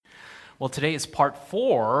Well, today is part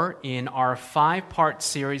 4 in our 5-part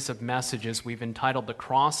series of messages we've entitled The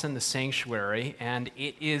Cross and the Sanctuary, and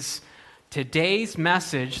it is today's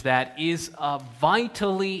message that is a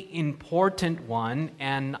vitally important one,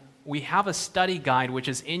 and we have a study guide which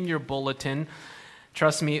is in your bulletin.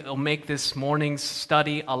 Trust me, it'll make this morning's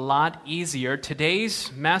study a lot easier.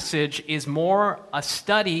 Today's message is more a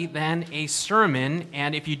study than a sermon,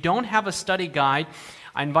 and if you don't have a study guide,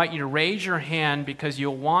 I invite you to raise your hand because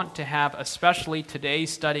you'll want to have especially today's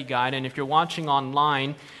study guide. And if you're watching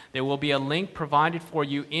online, there will be a link provided for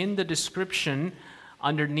you in the description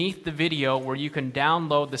underneath the video where you can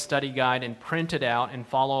download the study guide and print it out and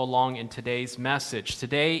follow along in today's message.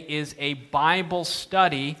 Today is a Bible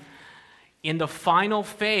study in the final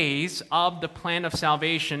phase of the plan of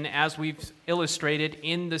salvation as we've illustrated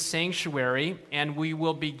in the sanctuary. And we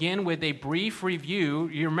will begin with a brief review.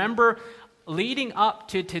 You remember, leading up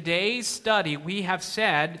to today's study, we have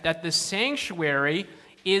said that the sanctuary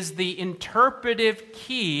is the interpretive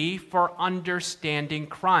key for understanding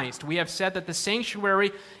Christ. We have said that the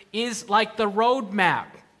sanctuary is like the roadmap.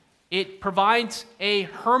 It provides a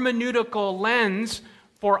hermeneutical lens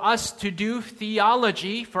for us to do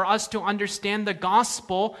theology, for us to understand the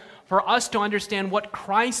gospel, for us to understand what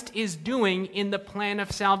Christ is doing in the plan of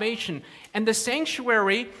salvation. And the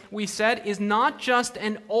sanctuary, we said, is not just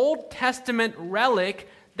an Old Testament relic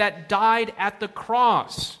that died at the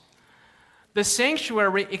cross. The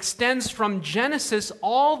sanctuary extends from Genesis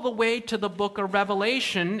all the way to the book of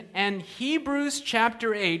Revelation, and Hebrews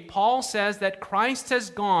chapter 8, Paul says that Christ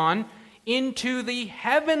has gone into the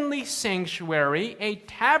heavenly sanctuary, a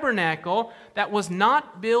tabernacle that was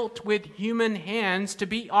not built with human hands, to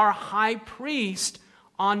be our high priest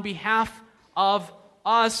on behalf of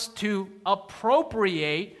us, to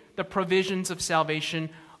appropriate the provisions of salvation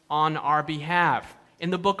on our behalf.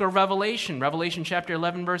 In the book of Revelation, Revelation chapter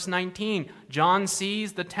 11, verse 19, John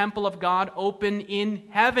sees the temple of God open in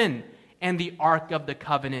heaven, and the Ark of the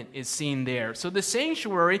Covenant is seen there. So the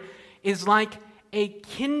sanctuary is like a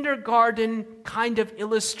kindergarten kind of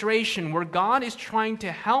illustration where God is trying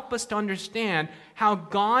to help us to understand how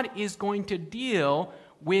God is going to deal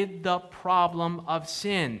with the problem of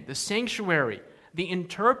sin. The sanctuary, the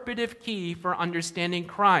interpretive key for understanding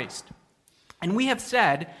Christ. And we have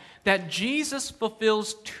said that Jesus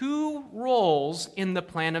fulfills 2 roles in the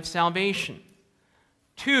plan of salvation.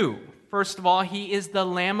 2. First of all, he is the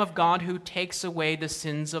Lamb of God who takes away the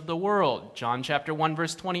sins of the world. John chapter 1,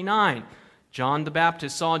 verse 29. John the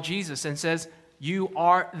Baptist saw Jesus and says, "You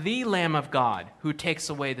are the Lamb of God who takes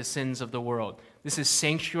away the sins of the world." This is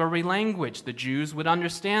sanctuary language. The Jews would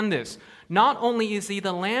understand this. Not only is he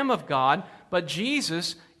the Lamb of God, but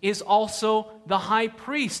Jesus is also the high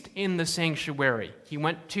priest in the sanctuary. He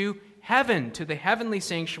went to heaven, to the heavenly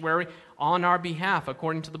sanctuary on our behalf,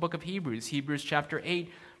 according to the book of Hebrews, Hebrews chapter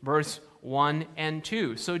 8, verse 1 and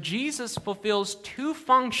 2. So Jesus fulfills 2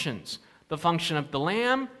 functions, the function of the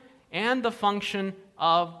Lamb and the function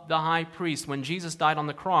of the high priest. When Jesus died on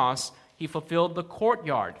the cross, he fulfilled the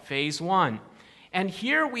courtyard, phase 1. And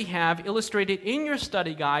here we have illustrated in your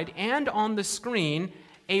study guide and on the screen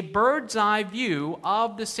a bird's eye view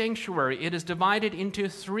of the sanctuary. It is divided into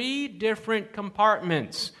 3 different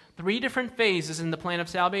compartments, 3 different phases in the plan of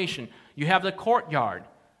salvation. You have the courtyard,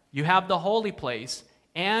 you have the holy place,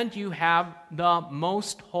 and you have the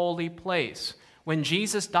most holy place. When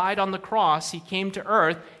Jesus died on the cross, he came to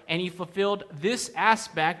earth and he fulfilled this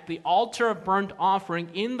aspect, the altar of burnt offering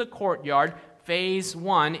in the courtyard, phase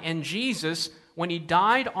 1. And Jesus, when he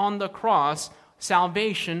died on the cross,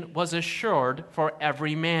 salvation was assured for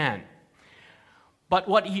every man. But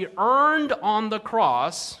what he earned on the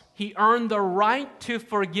cross, he earned the right to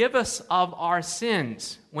forgive us of our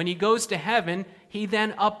sins. When he goes to heaven, he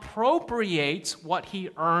then appropriates what he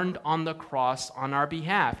earned on the cross on our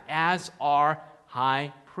behalf as our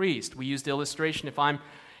high priest. We used the illustration, if I'm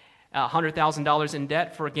 $100,000 in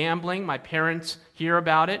debt for gambling, my parents hear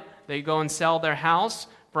about it, they go and sell their house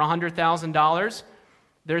for $100,000.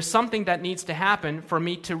 There's something that needs to happen for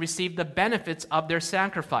me to receive the benefits of their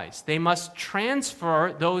sacrifice. They must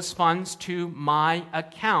transfer those funds to my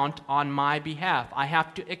account on my behalf. I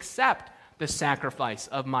have to accept the sacrifice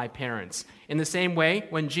of my parents. In the same way,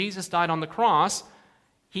 when Jesus died on the cross,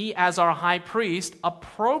 he, as our high priest,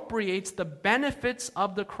 appropriates the benefits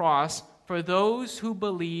of the cross for those who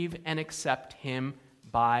believe and accept him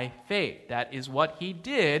by faith. That is what he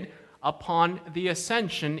did upon the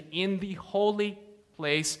ascension in the holy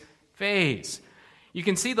place phase. You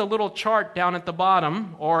can see the little chart down at the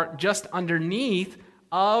bottom, or just underneath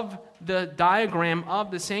of the diagram of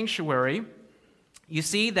the sanctuary. You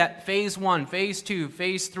see that phase 1, phase 2,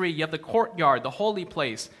 phase 3, you have the courtyard, the holy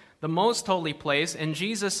place, the most holy place, and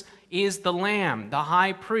Jesus is the Lamb, the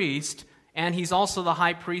high priest, and he's also the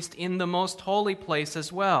high priest in the most holy place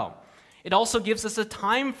as well. It also gives us a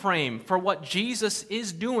time frame for what Jesus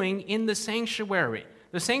is doing in the sanctuary.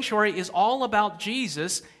 The sanctuary is all about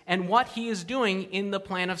Jesus and what he is doing in the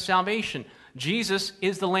plan of salvation. Jesus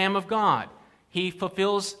is the Lamb of God. He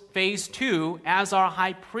fulfills phase 2 as our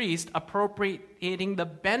high priest, appropriating the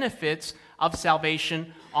benefits of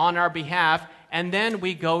salvation on our behalf. And then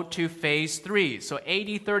we go to phase 3. So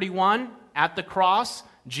AD 31, at the cross,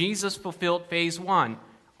 Jesus fulfilled phase 1.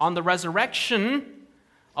 Upon the resurrection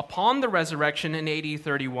in AD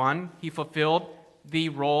 31, he fulfilled the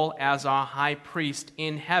role as our high priest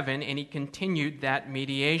in heaven, and he continued that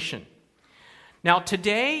mediation. Now,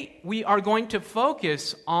 today, we are going to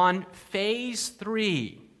focus on phase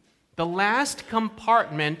 3, the last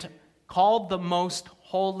compartment called the most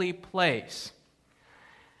holy place.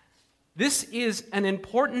 This is an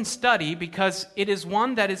important study because it is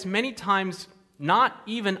one that is many times not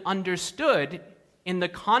even understood in the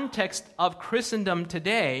context of Christendom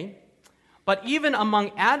today, but even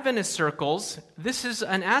among Adventist circles, this is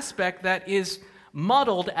an aspect that is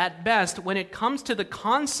muddled at best when it comes to the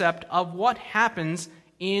concept of what happens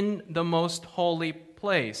in the most holy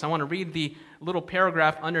place. I want to read the little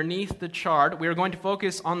paragraph underneath the chart. We are going to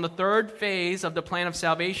focus on the third phase of the plan of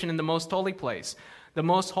salvation in the most holy place. The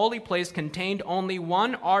most holy place contained only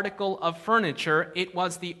one article of furniture. It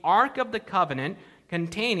was the Ark of the Covenant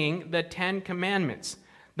containing the 10 Commandments.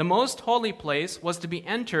 The most holy place was to be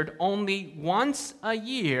entered only once a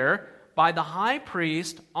year by the high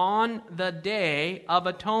priest on the Day of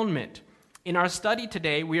Atonement. In our study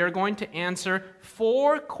today, we are going to answer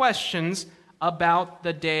 4 questions about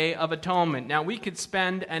the Day of Atonement. Now, we could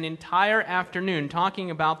spend an entire afternoon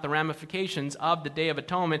talking about the ramifications of the Day of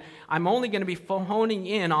Atonement. I'm only going to be honing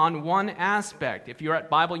in on one aspect. If you're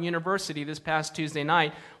at Bible University this past Tuesday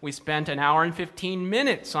night, we spent an hour and 15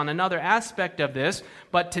 minutes on another aspect of this.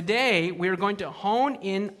 But today, we're going to hone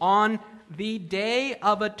in on the Day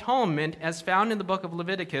of Atonement as found in the book of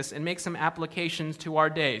Leviticus and make some applications to our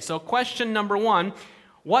day. So question number 1,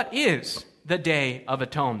 what is the Day of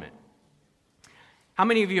Atonement? How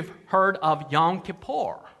many of you have heard of Yom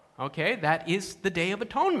Kippur? Okay, that is the Day of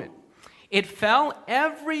Atonement. It fell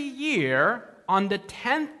every year on the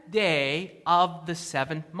 10th day of the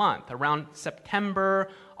 7th month. Around September,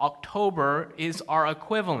 October is our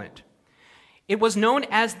equivalent. It was known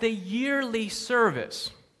as the yearly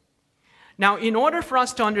service. Now, in order for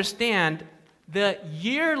us to understand the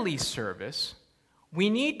yearly service, we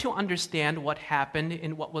need to understand what happened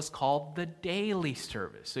in what was called the daily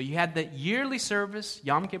service. So you had the yearly service,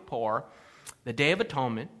 Yom Kippur, the Day of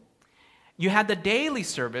Atonement. You had the daily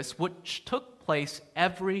service, which took place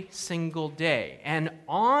every single day. And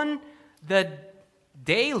on the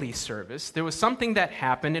daily service, there was something that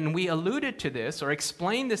happened, and we alluded to this or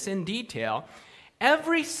explained this in detail.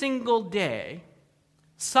 Every single day,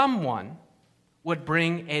 someone would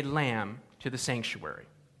bring a lamb to the sanctuary.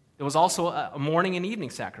 There was also a morning and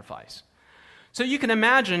evening sacrifice. So you can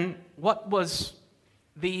imagine what was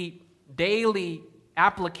the daily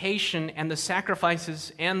application and the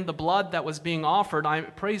sacrifices and the blood that was being offered. I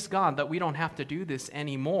praise God that we don't have to do this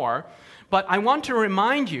anymore. But I want to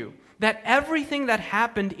remind you that everything that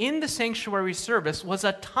happened in the sanctuary service was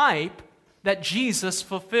a type that Jesus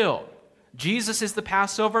fulfilled. Jesus is the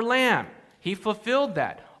Passover lamb. He fulfilled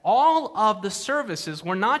that. All of the services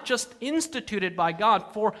were not just instituted by God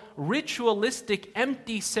for ritualistic,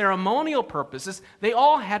 empty, ceremonial purposes. They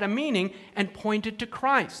all had a meaning and pointed to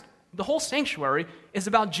Christ. The whole sanctuary is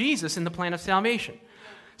about Jesus in the plan of salvation.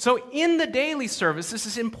 So in the daily service, this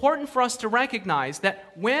is important for us to recognize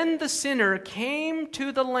that when the sinner came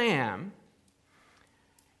to the lamb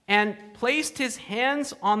and placed his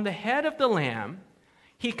hands on the head of the lamb,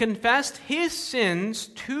 he confessed his sins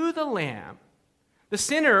to the lamb. The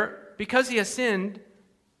sinner, because he has sinned,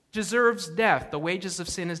 deserves death. The wages of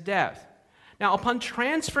sin is death. Now, upon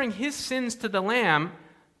transferring his sins to the lamb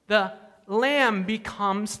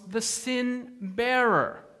becomes the sin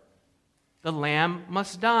bearer. The lamb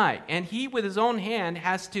must die, and he with his own hand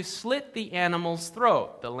has to slit the animal's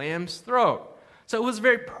throat, the lamb's throat. So it was a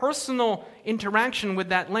very personal interaction with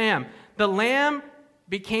that lamb. The lamb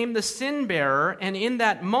became the sin bearer, and in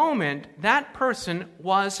that moment, that person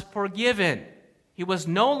was forgiven. He was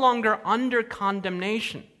no longer under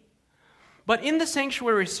condemnation. But in the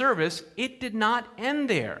sanctuary service, it did not end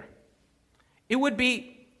there. It would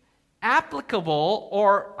be applicable,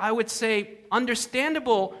 or I would say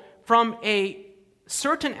understandable from a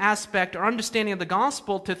certain aspect or understanding of the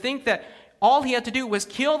gospel, to think that all he had to do was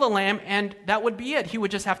kill the lamb, and that would be it. He would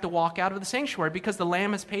just have to walk out of the sanctuary because the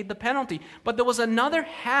lamb has paid the penalty. But there was another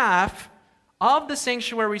half of the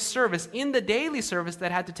sanctuary service in the daily service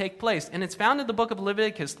that had to take place. And it's found in the book of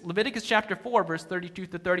Leviticus, Leviticus chapter 4, verse 32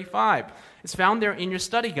 to 35. It's found there in your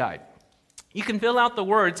study guide. You can fill out the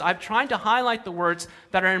words. I've tried to highlight the words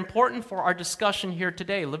that are important for our discussion here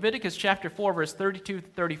today. Leviticus chapter 4, verse 32 to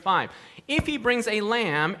 35. If he brings a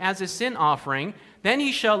lamb as a sin offering, then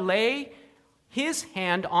he shall lay his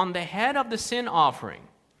hand on the head of the sin offering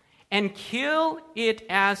and kill it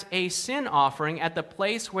as a sin offering at the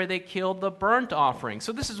place where they killed the burnt offering.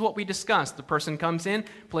 So this is what we discussed. The person comes in,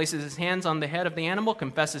 places his hands on the head of the animal,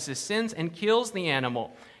 confesses his sins, and kills the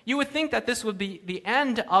animal. You would think that this would be the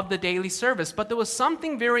end of the daily service, but there was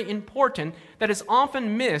something very important that is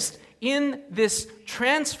often missed in this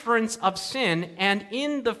transference of sin and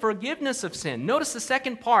in the forgiveness of sin. Notice the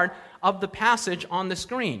second part of the passage on the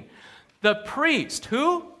screen. The priest,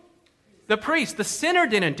 who? The priest. The sinner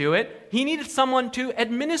didn't do it. He needed someone to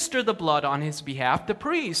administer the blood on his behalf. The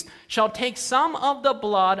priest shall take some of the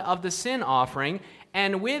blood of the sin offering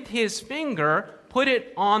and with his finger put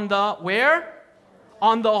it on the, where?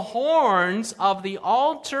 On the horns of the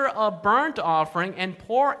altar of burnt offering and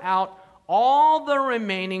pour out all the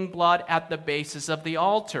remaining blood at the bases of the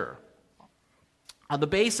altar. On the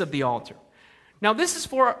base of the altar. Now this is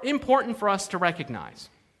important for us to recognize.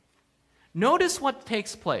 Notice what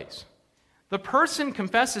takes place. The person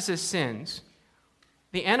confesses his sins,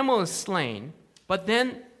 the animal is slain, but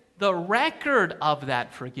then the record of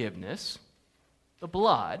that forgiveness, the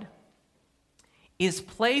blood, is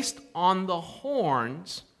placed on the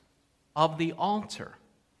horns of the altar.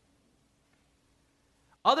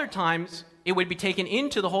 Other times, it would be taken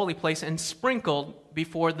into the holy place and sprinkled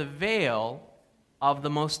before the veil of the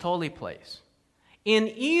most holy place.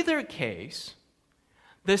 In either case,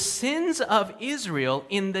 the sins of Israel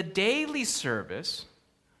in the daily service,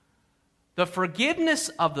 the forgiveness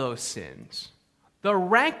of those sins, the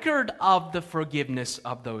record of the forgiveness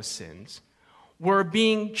of those sins, were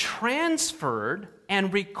being transferred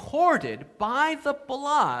and recorded by the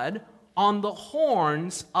blood on the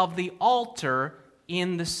horns of the altar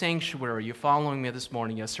in the sanctuary. You following me this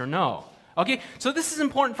morning, yes or no? Okay, so this is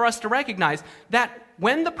important for us to recognize that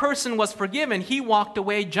when the person was forgiven, he walked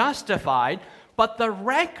away justified, but the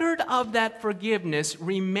record of that forgiveness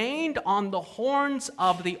remained on the horns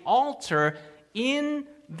of the altar in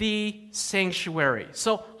the sanctuary.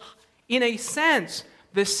 So, in a sense,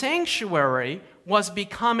 the sanctuary was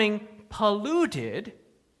becoming polluted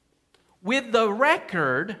with the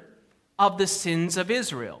record of the sins of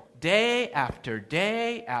Israel, day after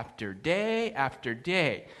day after day after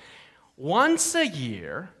day. Once a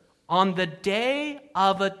year, on the Day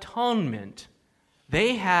of Atonement,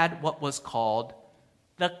 they had what was called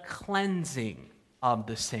the cleansing of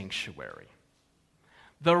the sanctuary.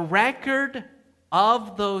 The record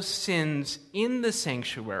of those sins in the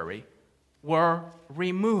sanctuary were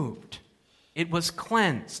removed. It was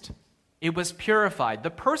cleansed. It was purified. The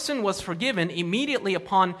person was forgiven immediately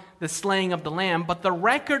upon the slaying of the lamb, but the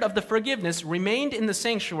record of the forgiveness remained in the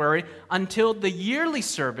sanctuary until the yearly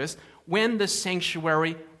service when the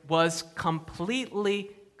sanctuary was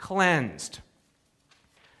completely cleansed.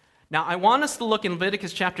 Now, I want us to look in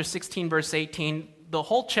Leviticus chapter 16, verse 18. The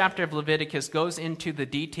whole chapter of Leviticus goes into the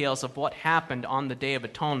details of what happened on the Day of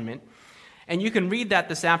Atonement. And you can read that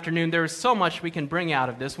this afternoon. There is so much we can bring out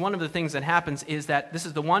of this. One of the things that happens is that this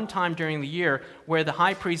is the one time during the year where the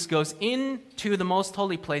high priest goes into the most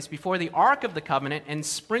holy place before the Ark of the Covenant and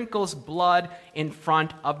sprinkles blood in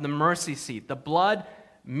front of the mercy seat. The blood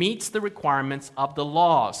meets the requirements of the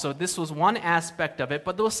law. So this was one aspect of it,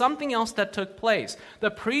 but there was something else that took place.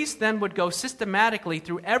 The priest then would go systematically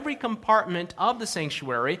through every compartment of the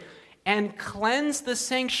sanctuary and cleanse the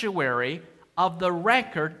sanctuary of the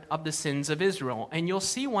record of the sins of Israel. And you'll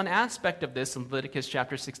see one aspect of this in Leviticus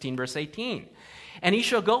chapter 16, verse 18. And he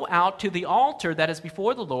shall go out to the altar that is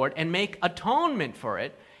before the Lord and make atonement for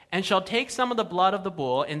it, and shall take some of the blood of the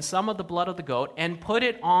bull and some of the blood of the goat and put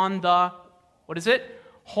it on the,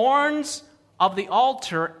 horns of the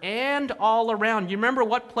altar and all around. You remember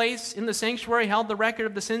what place in the sanctuary held the record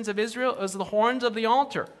of the sins of Israel? It was the horns of the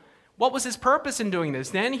altar. What was his purpose in doing this?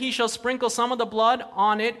 Then he shall sprinkle some of the blood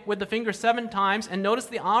on it with the finger 7 times. And notice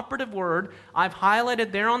the operative word I've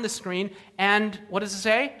highlighted there on the screen. And what does it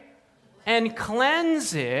say? And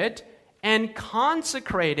cleanse it and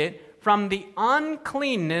consecrate it from the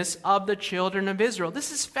uncleanness of the children of Israel.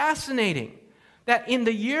 This is fascinating. That in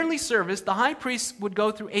the yearly service, the high priest would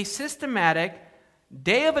go through a systematic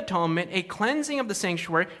Day of Atonement, a cleansing of the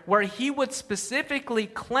sanctuary, where he would specifically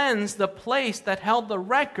cleanse the place that held the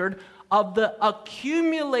record of the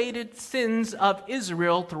accumulated sins of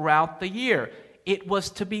Israel throughout the year. It was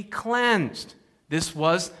to be cleansed. This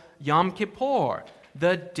was Yom Kippur,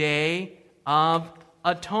 the Day of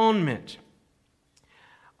Atonement.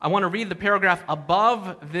 I want to read the paragraph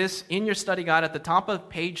above this in your study guide at the top of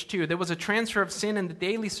page 2. There was a transfer of sin in the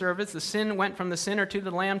daily service. The sin went from the sinner to the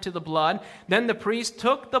lamb to the blood. Then the priest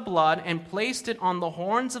took the blood and placed it on the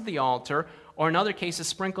horns of the altar, or in other cases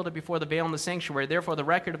sprinkled it before the veil in the sanctuary. Therefore, the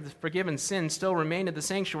record of the forgiven sin still remained in the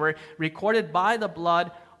sanctuary, recorded by the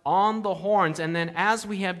blood on the horns. And then, as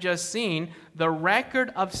we have just seen, the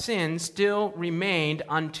record of sin still remained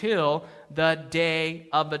until the Day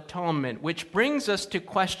of Atonement, which brings us to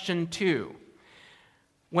question 2.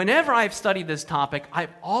 Whenever I've studied this topic,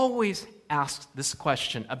 I've always asked this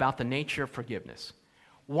question about the nature of forgiveness.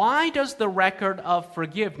 Why does the record of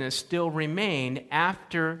forgiveness still remain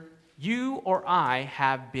after you or I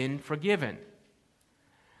have been forgiven?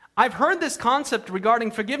 I've heard this concept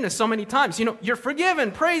regarding forgiveness so many times. You're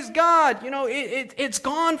forgiven, praise God. It's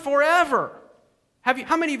gone forever.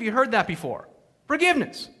 How many of you heard that before?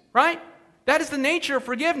 Forgiveness, right? That is the nature of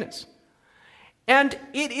forgiveness. And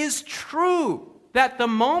it is true that the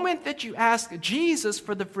moment that you ask Jesus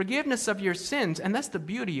for the forgiveness of your sins, and that's the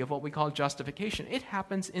beauty of what we call justification, it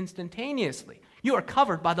happens instantaneously. You are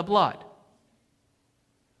covered by the blood.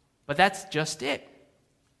 But that's just it.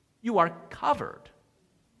 You are covered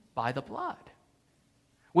by the blood.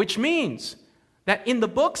 Which means that in the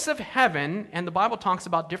books of heaven, and the Bible talks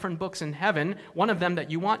about different books in heaven, one of them that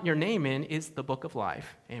you want your name in is the book of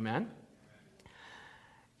life. Amen?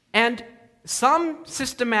 And some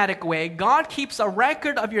systematic way, God keeps a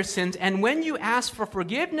record of your sins, and when you ask for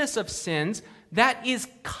forgiveness of sins, that is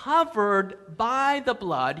covered by the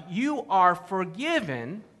blood. You are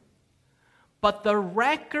forgiven, but the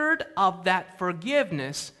record of that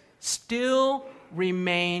forgiveness still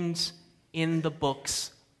remains in the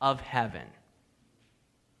books of heaven.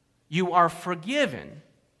 You are forgiven,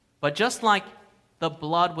 but just like the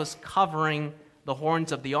blood was covering the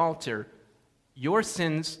horns of the altar, your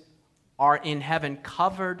sins are in heaven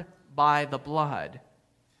covered by the blood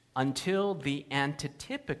until the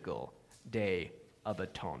antitypical Day of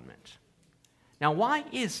Atonement. Now, why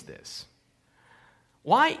is this?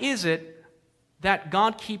 Why is it that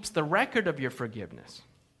God keeps the record of your forgiveness?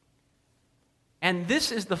 And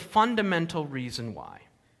this is the fundamental reason why.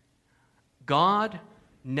 God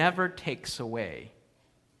never takes away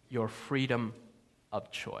your freedom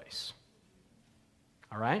of choice.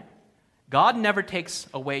 All right? God never takes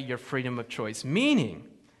away your freedom of choice, meaning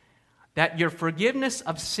that your forgiveness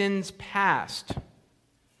of sins past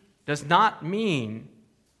does not mean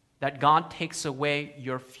that God takes away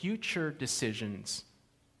your future decisions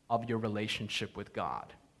of your relationship with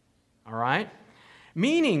God. All right?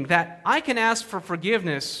 Meaning that I can ask for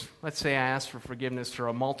forgiveness. Let's say I ask for forgiveness for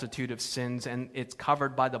a multitude of sins and it's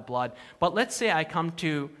covered by the blood. But let's say I come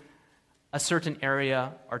to a certain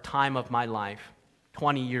area or time of my life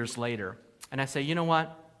 20 years later, and I say, you know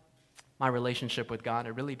what? My relationship with God,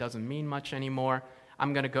 it really doesn't mean much anymore.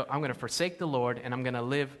 I'm going to forsake the Lord, and I'm going to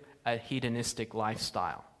live a hedonistic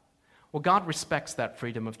lifestyle. Well, God respects that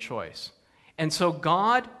freedom of choice. And so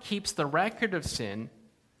God keeps the record of sin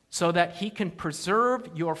so that he can preserve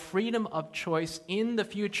your freedom of choice in the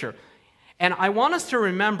future. And I want us to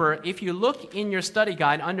remember, if you look in your study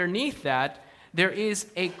guide, underneath that, there is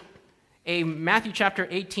a Matthew chapter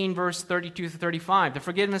 18, verse 32 to 35. The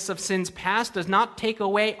forgiveness of sins past does not take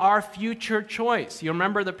away our future choice. You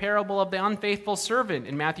remember the parable of the unfaithful servant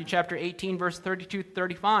in Matthew chapter 18, verse 32 to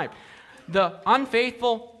 35. The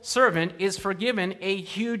unfaithful servant is forgiven a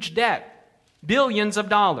huge debt, billions of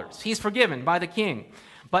dollars. He's forgiven by the king.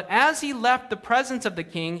 But as he left the presence of the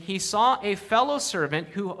king, he saw a fellow servant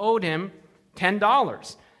who owed him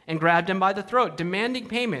 $10 and grabbed him by the throat, demanding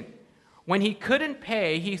payment. When he couldn't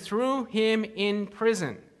pay, he threw him in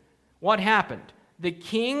prison. What happened? The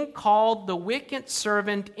king called the wicked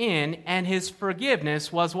servant in, and his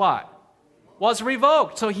forgiveness was what? Was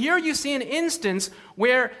revoked. So here you see an instance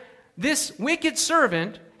where this wicked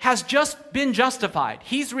servant has just been justified.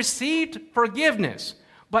 He's received forgiveness.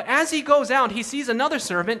 But as he goes out, he sees another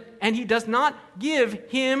servant, and he does not give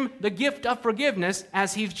him the gift of forgiveness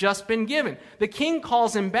as he's just been given. The king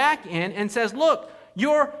calls him back in and says, look,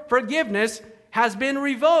 your forgiveness has been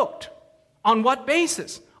revoked. On what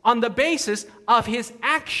basis? On the basis of his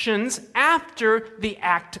actions after the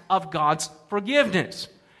act of God's forgiveness.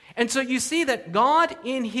 And so you see that God,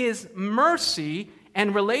 in his mercy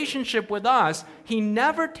and relationship with us, he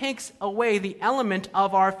never takes away the element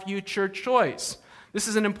of our future choice. This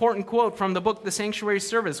is an important quote from the book The Sanctuary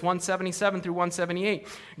Service, 177 through 178.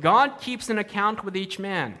 God keeps an account with each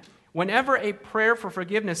man. Whenever a prayer for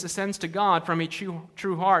forgiveness ascends to God from a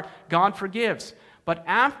true heart, God forgives. But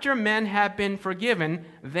after men have been forgiven,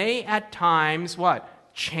 they at times,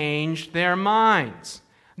 what? Change their minds.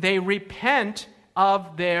 They repent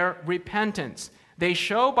of their repentance. They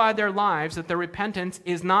show by their lives that their repentance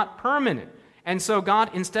is not permanent. And so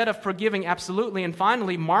God, instead of forgiving absolutely and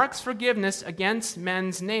finally, marks forgiveness against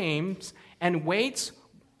men's names and waits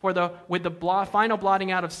with the final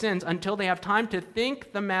blotting out of sins until they have time to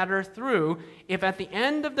think the matter through. If at the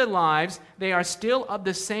end of their lives they are still of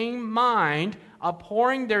the same mind,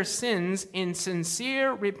 abhorring their sins in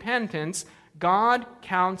sincere repentance, God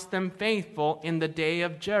counts them faithful in the day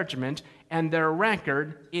of judgment, and their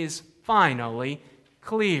record is finally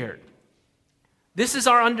cleared. This is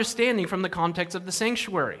our understanding from the context of the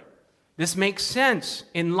sanctuary. This makes sense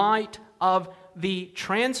in light of the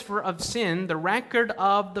transfer of sin, the record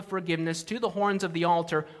of the forgiveness to the horns of the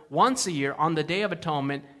altar once a year on the Day of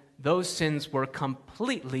Atonement. Those sins were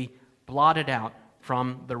completely blotted out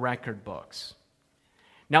from the record books.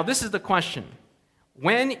 Now, this is the question.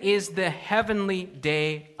 When is the heavenly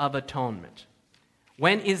Day of Atonement?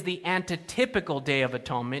 When is the antitypical Day of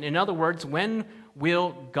Atonement? In other words, when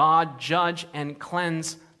will God judge and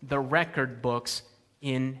cleanse the record books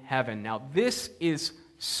in heaven? Now, this is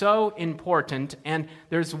so important, and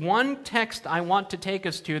there's one text I want to take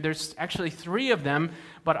us to. There's actually three of them,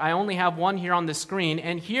 but I only have one here on the screen.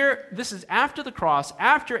 And here, this is after the cross,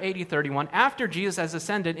 after AD 31, after Jesus has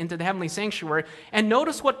ascended into the heavenly sanctuary. And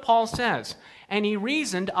notice what Paul says. And he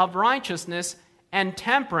reasoned of righteousness and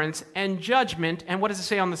temperance and judgment, and what does it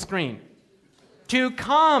say on the screen? To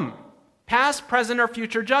come. Past, present, or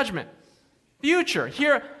future judgment. Future.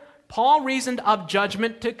 Here, Paul reasoned of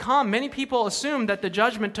judgment to come. Many people assume that the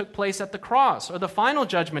judgment took place at the cross, or the final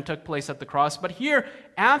judgment took place at the cross. But here,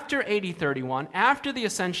 after AD 31, after the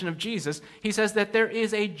ascension of Jesus, he says that there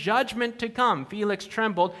is a judgment to come. Felix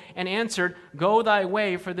trembled and answered, "Go thy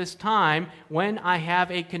way for this time, when I have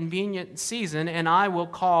a convenient season, and I will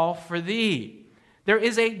call for thee." There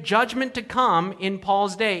is a judgment to come in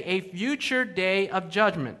Paul's day, a future day of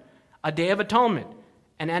judgment, a day of atonement,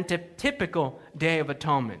 an antitypical day of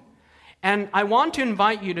atonement. And I want to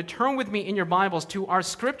invite you to turn with me in your Bibles to our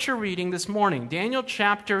scripture reading this morning, Daniel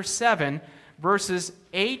chapter 7, verses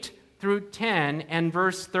 8 through 10 and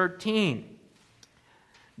verse 13.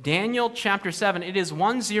 Daniel chapter 7, it is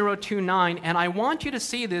 1029, and I want you to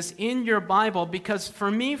see this in your Bible because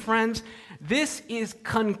for me, friends, this is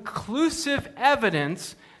conclusive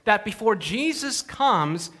evidence that before Jesus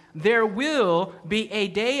comes, there will be a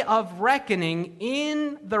day of reckoning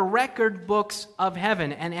in the record books of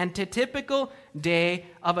heaven, an antitypical day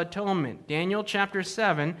of atonement. Daniel chapter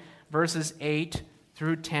 7, verses 8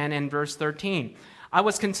 through 10 and verse 13. I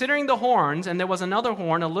was considering the horns, and there was another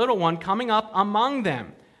horn, a little one, coming up among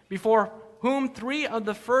them, before whom 3 of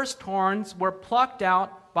the first horns were plucked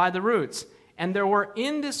out by the roots. And there were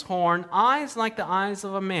in this horn eyes like the eyes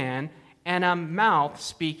of a man, and a mouth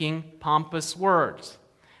speaking pompous words.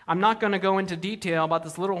 I'm not going to go into detail about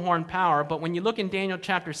this little horn power, but when you look in Daniel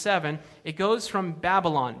chapter 7, it goes from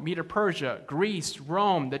Babylon, Medo-Persia, Greece,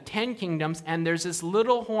 Rome, the 10 kingdoms, and there's this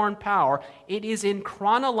little horn power. It is in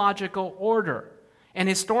chronological order. And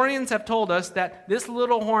historians have told us that this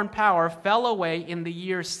little horn power fell away in the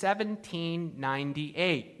year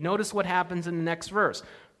 1798. Notice what happens in the next verse.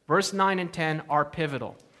 Verse 9 and 10 are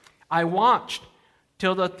pivotal. I watched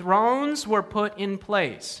till the thrones were put in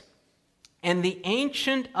place, and the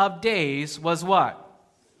Ancient of Days was what?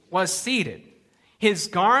 Was seated. His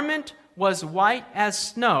garment was white as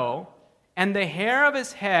snow, and the hair of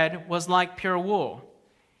his head was like pure wool.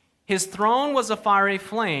 His throne was a fiery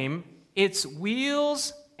flame, its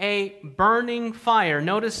wheels a burning fire.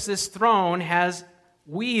 Notice this throne has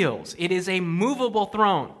wheels. It is a movable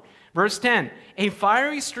throne. Verse 10, a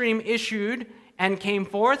fiery stream issued and came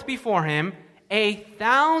forth before him.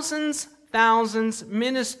 Thousands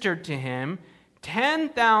ministered to him.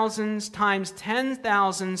 10,000 times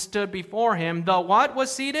 10,000 stood before him. The what was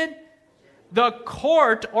seated? The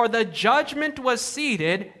court or the judgment was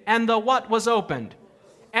seated, and the what was opened?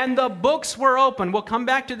 And the books were opened. We'll come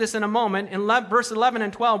back to this in a moment. In verse 11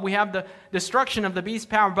 and 12, we have the destruction of the beast's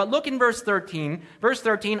power. But look in verse 13. Verse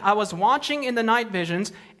 13, I was watching in the night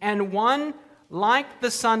visions, and one like the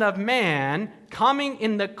Son of Man coming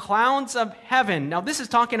in the clouds of heaven. Now, this is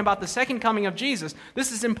talking about the second coming of Jesus.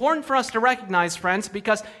 This is important for us to recognize, friends,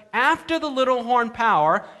 because after the little horn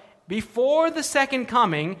power, before the second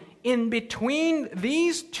coming, in between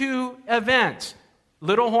these two events,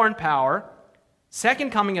 little horn power,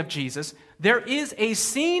 second coming of Jesus, there is a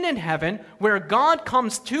scene in heaven where God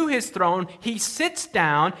comes to his throne, he sits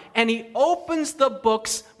down, and he opens the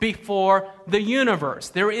books before the universe.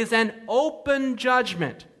 There is an open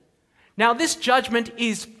judgment. Now, this judgment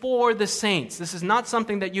is for the saints. This is not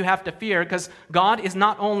something that you have to fear, because God is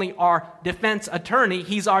not only our defense attorney,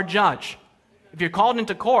 he's our judge. If you're called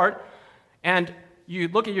into court and you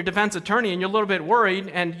look at your defense attorney and you're a little bit worried,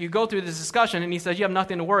 and you go through this discussion and he says, you have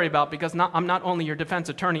nothing to worry about, because I'm not only your defense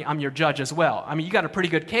attorney, I'm your judge as well. I mean, you got a pretty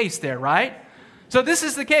good case there, right? So this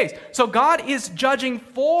is the case. So God is judging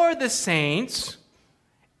for the saints,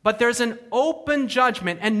 but there's an open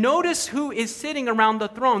judgment. And notice who is sitting around the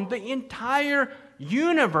throne. The entire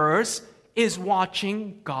universe is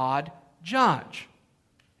watching God judge.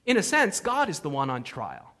 In a sense, God is the one on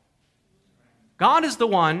trial. God is the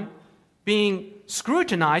one being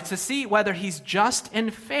scrutinized to see whether he's just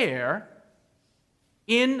and fair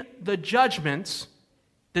in the judgments,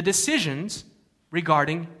 the decisions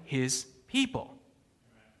regarding his people.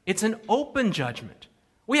 It's an open judgment.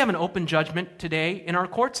 We have an open judgment today in our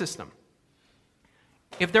court system.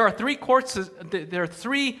 If there are there are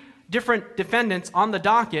three different defendants on the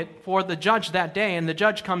docket for the judge that day, and the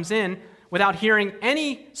judge comes in without hearing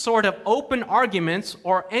any sort of open arguments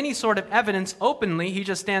or any sort of evidence openly, he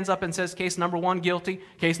just stands up and says, case number 1, guilty,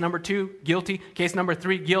 case number 2, guilty, case number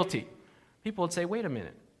 3, guilty. People would say, wait a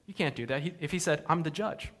minute, you can't do that. If he said, I'm the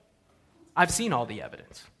judge, I've seen all the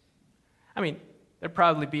evidence. I mean, there'd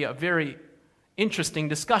probably be a very interesting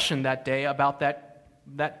discussion that day about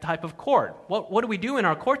that type of court. What do we do in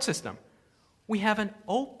our court system? We have an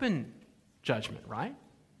open judgment, right?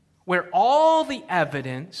 Where all the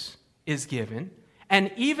evidence is given,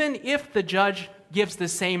 and even if the judge gives the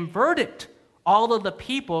same verdict, all of the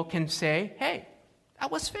people can say, hey, that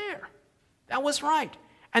was fair, that was right.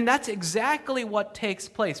 And that's exactly what takes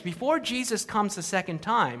place. Before Jesus comes the second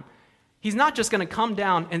time, he's not just going to come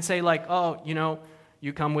down and say like, oh,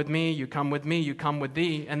 you come with me, you come with me, you come with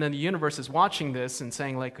thee, and then the universe is watching this and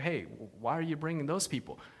saying like, hey, why are you bringing those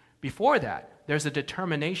people? Before that, there's a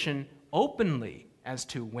determination openly as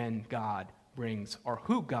to when God brings, or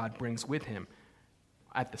who God brings with him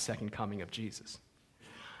at the second coming of Jesus.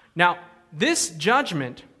 Now, this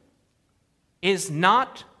judgment is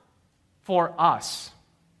not for us.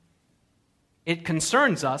 It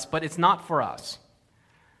concerns us, but it's not for us.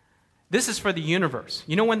 This is for the universe.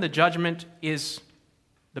 You know when the judgment is,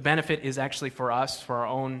 the benefit is actually for us, for our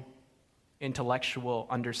own intellectual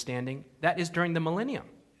understanding? That is during the millennium.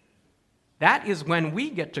 That is when we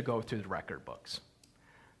get to go through the record books.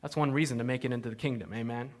 That's one reason to make it into the kingdom,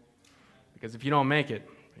 amen? Because if you don't make it,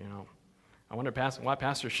 I wonder why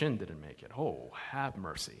Pastor Shin didn't make it. Oh, have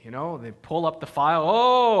mercy. They pull up the file.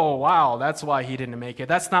 Oh, wow, that's why he didn't make it.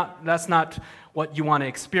 That's not what you want to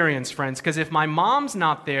experience, friends. Because if my mom's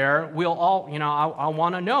not there, we'll all, I'll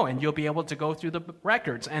want to know, and you'll be able to go through the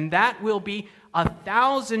records. And that will be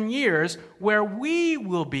 1,000 years where we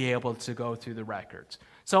will be able to go through the records.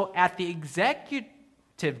 So at the executive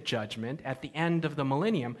judgment, at the end of the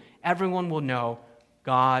millennium, everyone will know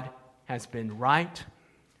God has been right,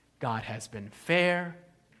 God has been fair,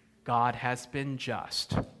 God has been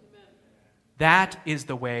just. Amen. That is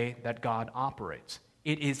the way that God operates.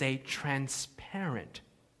 It is a transparent,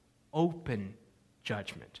 open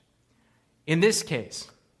judgment. In this case,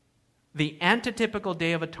 the antitypical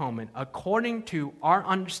Day of Atonement, according to our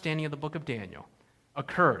understanding of the book of Daniel,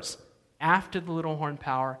 occurs after the little horn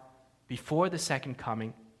power, before the second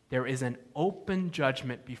coming. There is an open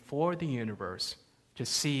judgment before the universe to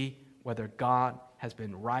see whether God has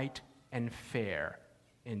been right and fair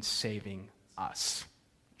in saving us.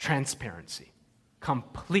 Transparency.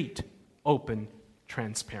 Complete open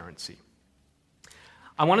transparency.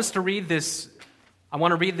 I want to read this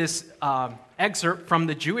excerpt from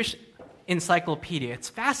the Jewish Encyclopedia. It's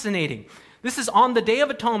fascinating. This is on the Day of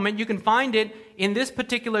Atonement. You can find it in this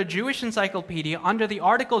particular Jewish encyclopedia under the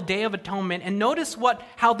article Day of Atonement. And notice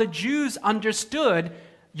how the Jews understood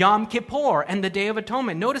Yom Kippur and the Day of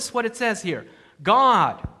Atonement. Notice what it says here.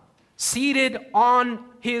 God, seated on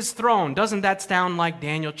his throne. Doesn't that sound like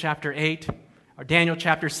Daniel chapter 8? Or Daniel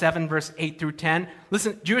chapter 7, verse 8 through 10.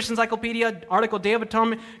 Listen, Jewish Encyclopedia, article Day of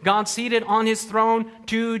Atonement. God seated on his throne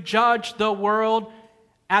to judge the world.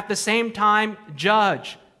 At the same time,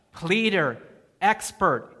 judge, pleader,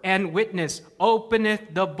 expert, and witness openeth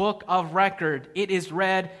the book of record. It is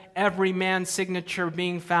read, every man's signature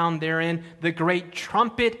being found therein. The great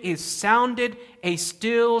trumpet is sounded, a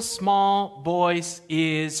still small voice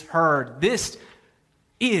is heard. This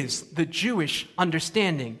is the Jewish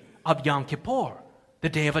understanding of Yom Kippur, the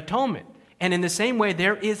Day of Atonement. And in the same way,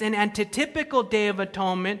 there is an antitypical Day of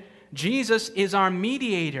Atonement Jesus is our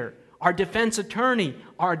mediator, our defense attorney,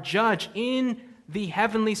 our judge in the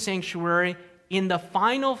heavenly sanctuary in the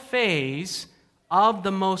final phase of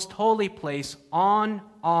the most holy place on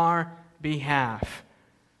our behalf.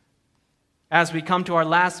 As we come to our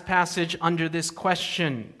last passage under this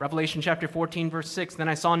question, Revelation chapter 14, verse 6, then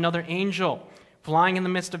I saw another angel flying in the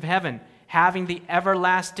midst of heaven, having the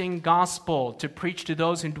everlasting gospel to preach to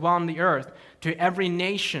those who dwell on the earth, to every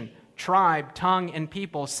nation, tribe, tongue, and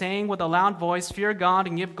people, saying with a loud voice, fear God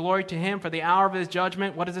and give glory to him, for the hour of his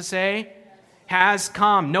judgment, what does it say? Has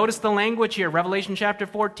come. Notice the language here, Revelation chapter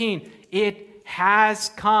 14. It has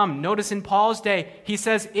come. Notice in Paul's day, he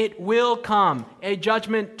says it will come, a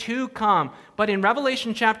judgment to come. But in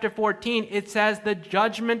Revelation chapter 14, it says the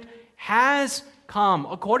judgment has come.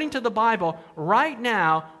 According to the Bible, right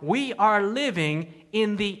now, we are living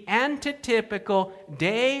in the antitypical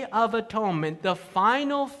Day of Atonement, the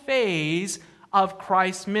final phase of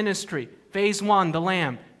Christ's ministry. Phase 1, the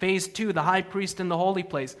Lamb. Phase 2, the High Priest in the Holy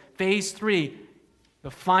Place. Phase 3,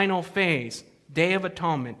 the final phase, Day of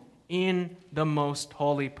Atonement in the most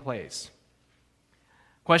holy place.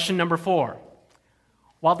 Question number 4.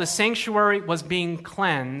 While the sanctuary was being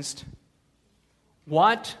cleansed,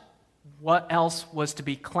 what else was to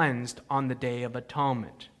be cleansed on the Day of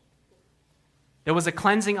Atonement? There was a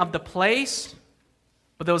cleansing of the place,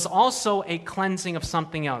 but there was also a cleansing of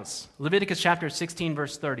something else. Leviticus chapter 16,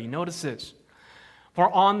 verse 30. Notice this. For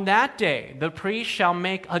on that day the priest shall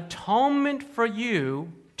make atonement for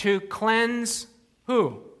you to cleanse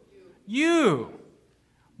who? You,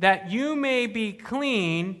 that you may be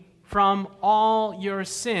clean from all your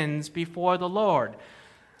sins before the Lord.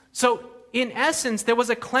 So, in essence, there was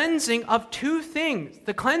a cleansing of two things.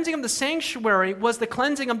 The cleansing of the sanctuary was the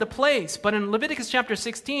cleansing of the place. But in Leviticus chapter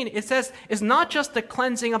 16, it says it's not just the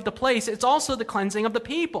cleansing of the place, it's also the cleansing of the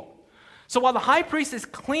people. So while the high priest is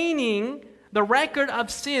cleaning the record of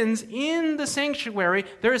sins in the sanctuary,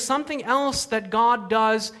 there is something else that God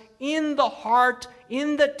does in the heart,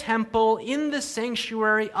 in the temple, in the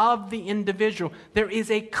sanctuary of the individual. There is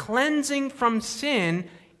a cleansing from sin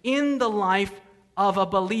in the life of a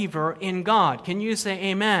believer in God. Can you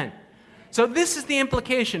say amen? So this is the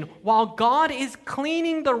implication. While God is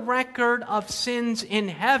cleaning the record of sins in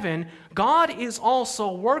heaven, God is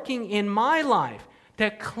also working in my life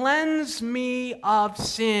to cleanse me of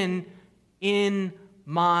sin in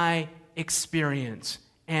my experience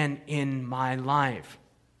and in my life.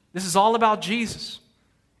 This is all about Jesus.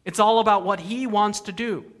 It's all about what he wants to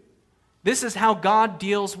do. This is how God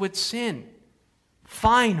deals with sin.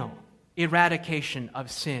 Final eradication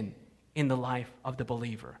of sin in the life of the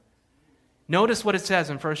believer. Notice what it says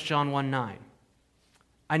in 1 John 1:9.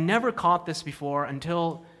 I never caught this before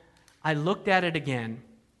until I looked at it again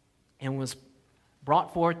and was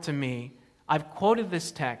brought forth to me. I've quoted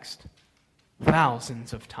this text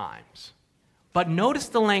thousands of times. But notice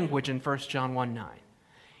the language in 1 John 1:9.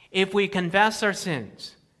 If we confess our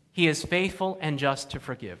sins, he is faithful and just to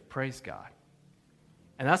forgive. Praise God.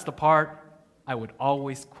 And that's the part I would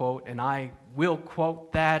always quote, and I will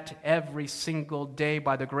quote that every single day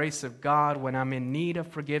by the grace of God when I'm in need of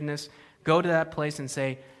forgiveness. Go to that place and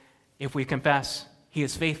say, if we confess, he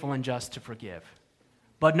is faithful and just to forgive.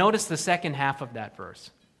 But notice the second half of that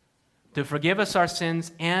verse. To forgive us our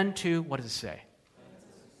sins and to, what does it say?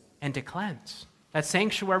 And to cleanse. That's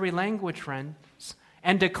sanctuary language, friends.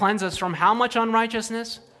 And to cleanse us from how much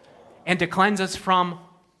unrighteousness? And to cleanse us from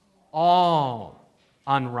all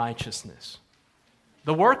unrighteousness.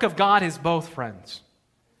 The work of God is both, friends.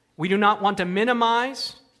 We do not want to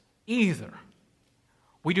minimize either.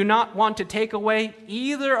 We do not want to take away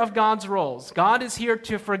either of God's roles. God is here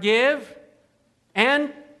to forgive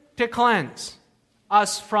and to cleanse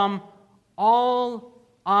us from all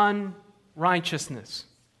unrighteousness.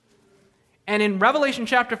 And in Revelation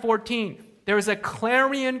chapter 14, there is a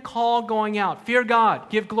clarion call going out. Fear God,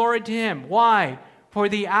 give glory to him. Why? For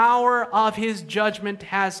the hour of his judgment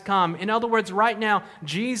has come. In other words, right now,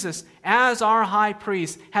 Jesus, as our high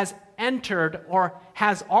priest, has entered or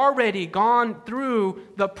has already gone through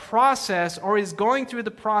the process or is going through the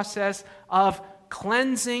process of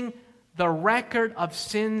cleansing the record of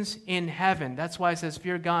sins in heaven. That's why it says,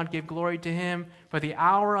 fear God, give glory to him, for the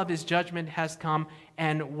hour of his judgment has come,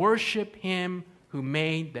 and worship him who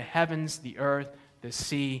made the heavens, the earth, the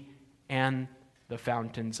sea, and the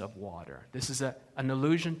fountains of water. This is an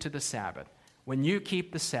allusion to the Sabbath. When you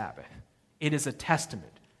keep the Sabbath, it is a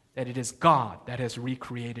testament that it is God that has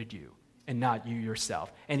recreated you and not you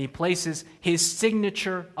yourself. And he places his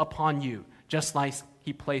signature upon you, just like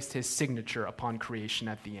he placed his signature upon creation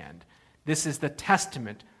at the end. This is the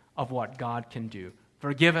testament of what God can do.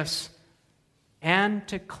 Forgive us and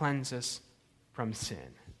to cleanse us from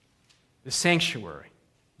sin. The sanctuary,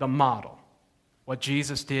 the model, what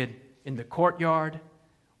Jesus did in the courtyard,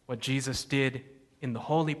 what Jesus did in the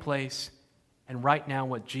holy place, and right now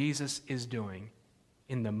what Jesus is doing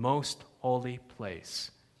in the most holy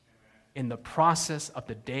place, in the process of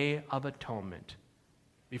the Day of Atonement.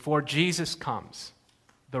 Before Jesus comes,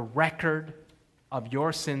 the record of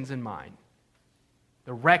your sins and mine,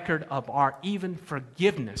 the record of our even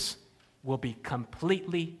forgiveness will be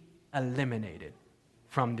completely eliminated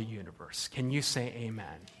from the universe. Can you say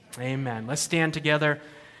amen? Amen. Let's stand together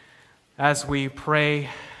as we pray.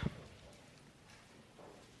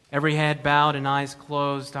 Every head bowed and eyes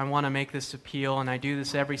closed. I want to make this appeal, and I do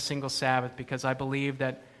this every single Sabbath because I believe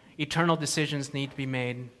that eternal decisions need to be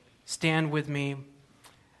made. Stand with me.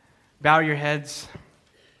 Bow your heads.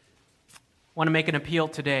 I want to make an appeal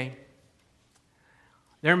today.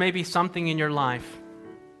 There may be something in your life,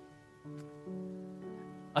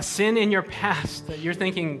 a sin in your past that you're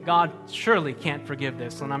thinking, God surely can't forgive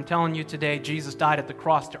this. And I'm telling you today, Jesus died at the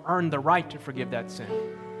cross to earn the right to forgive that sin.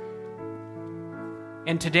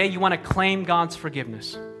 And today you want to claim God's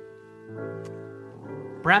forgiveness.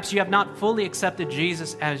 Perhaps you have not fully accepted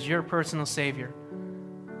Jesus as your personal Savior.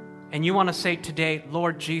 And you want to say today,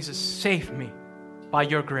 Lord Jesus, save me by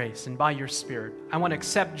your grace and by your Spirit. I want to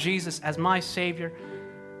accept Jesus as my Savior.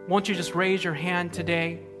 Won't you just raise your hand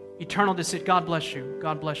today? Eternal decision. God bless you.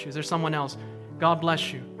 God bless you. Is there someone else? God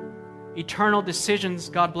bless you. Eternal decisions.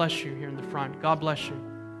 God bless you here in the front. God bless you.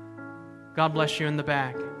 God bless you in the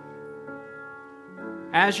back.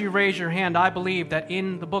 As you raise your hand, I believe that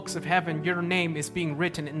in the books of heaven, your name is being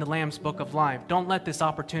written in the Lamb's book of life. Don't let this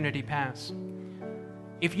opportunity pass.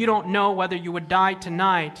 If you don't know whether you would die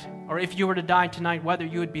tonight, or if you were to die tonight, whether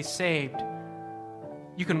you would be saved,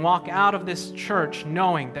 you can walk out of this church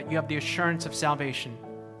knowing that you have the assurance of salvation.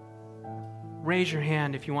 Raise your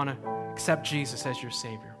hand if you want to accept Jesus as your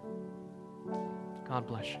Savior. God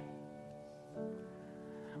bless you.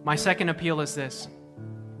 My second appeal is this.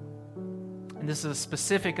 And this is a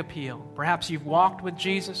specific appeal. Perhaps you've walked with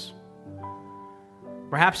Jesus.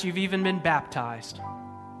 Perhaps you've even been baptized.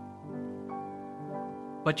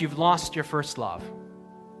 But you've lost your first love.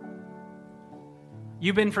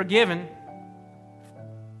 You've been forgiven,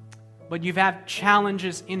 but you've had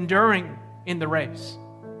challenges enduring in the race.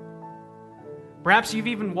 Perhaps you've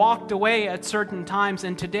even walked away at certain times,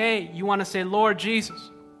 and today you want to say, Lord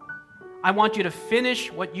Jesus, I want you to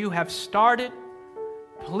finish what you have started.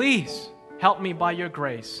 Please help me by your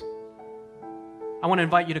grace. I want to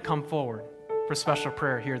invite you to come forward for special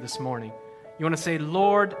prayer here this morning. You want to say,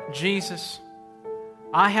 Lord Jesus,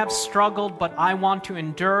 I have struggled, but I want to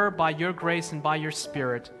endure by your grace and by your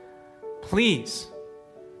Spirit. Please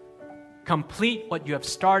complete what you have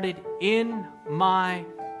started in my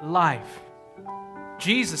life.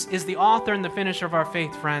 Jesus is the author and the finisher of our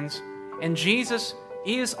faith, friends. And Jesus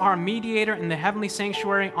is our mediator in the heavenly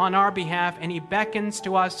sanctuary on our behalf, and he beckons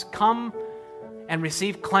to us, come and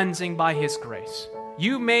receive cleansing by his grace.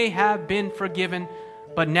 You may have been forgiven,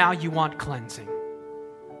 but now you want cleansing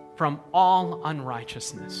from all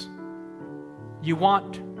unrighteousness. You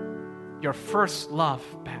want your first love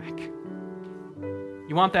back.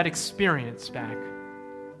 You want that experience back.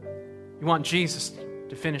 You want Jesus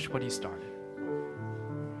to finish what he started.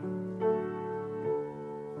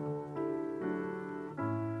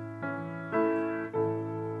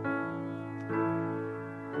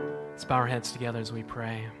 Let's bow our heads together as we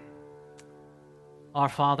pray. Our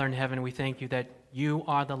Father in heaven, we thank you that you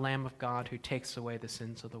are the Lamb of God who takes away the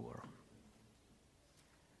sins of the world.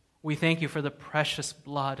 We thank you for the precious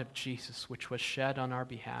blood of Jesus which was shed on our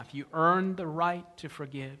behalf. You earned the right to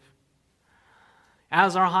forgive.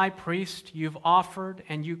 As our high priest, you've offered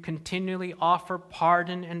and you continually offer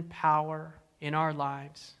pardon and power in our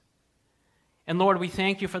lives. And Lord, we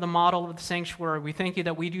thank you for the model of the sanctuary. We thank you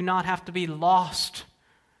that we do not have to be lost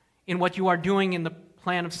in what you are doing in the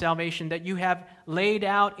plan of salvation, that you have laid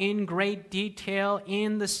out in great detail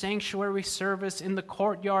in the sanctuary service, in the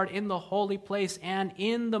courtyard, in the holy place, and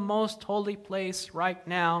in the most holy place right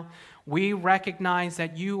now. We recognize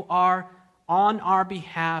that you are on our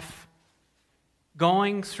behalf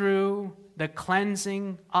going through the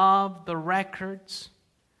cleansing of the records.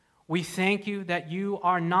 We thank you that you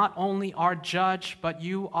are not only our judge, but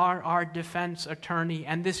you are our defense attorney,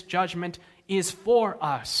 and this judgment is for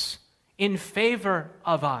us, in favor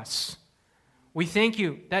of us. We thank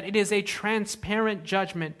you that it is a transparent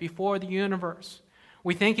judgment before the universe.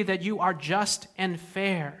 We thank you that you are just and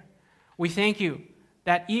fair. We thank you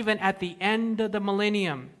that even at the end of the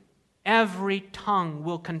millennium, every tongue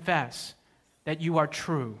will confess that you are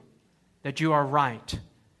true, that you are right,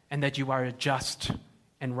 and that you are a just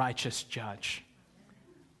and righteous judge.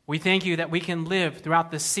 We thank you that we can live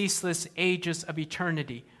throughout the ceaseless ages of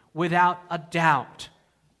eternity without a doubt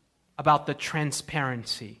about the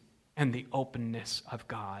transparency and the openness of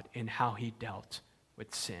God in how he dealt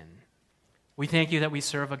with sin. We thank you that we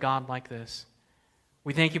serve a God like this.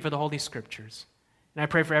 We thank you for the Holy Scriptures. And I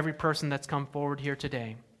pray for every person that's come forward here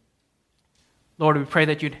today. Lord, we pray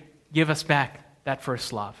that you'd give us back that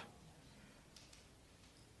first love.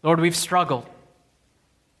 Lord, we've struggled,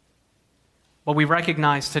 but we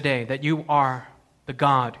recognize today that you are the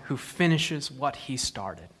God who finishes what he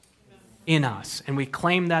started in us. And we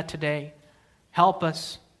claim that today. Help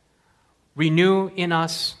us. Renew in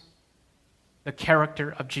us the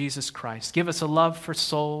character of Jesus Christ. Give us a love for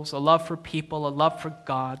souls, a love for people, a love for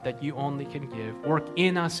God that you only can give. Work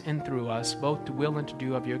in us and through us, both to will and to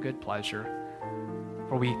do of your good pleasure.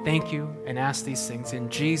 For we thank you and ask these things in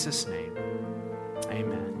Jesus' name.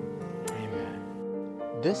 Amen. Amen.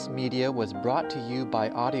 This media was brought to you by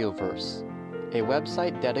Audioverse, a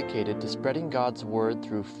website dedicated to spreading God's Word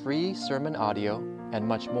through free sermon audio and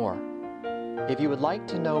much more. If you would like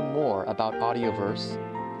to know more about Audioverse,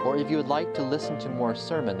 or if you would like to listen to more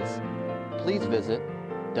sermons, please visit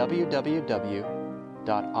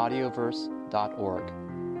www.audioverse.org.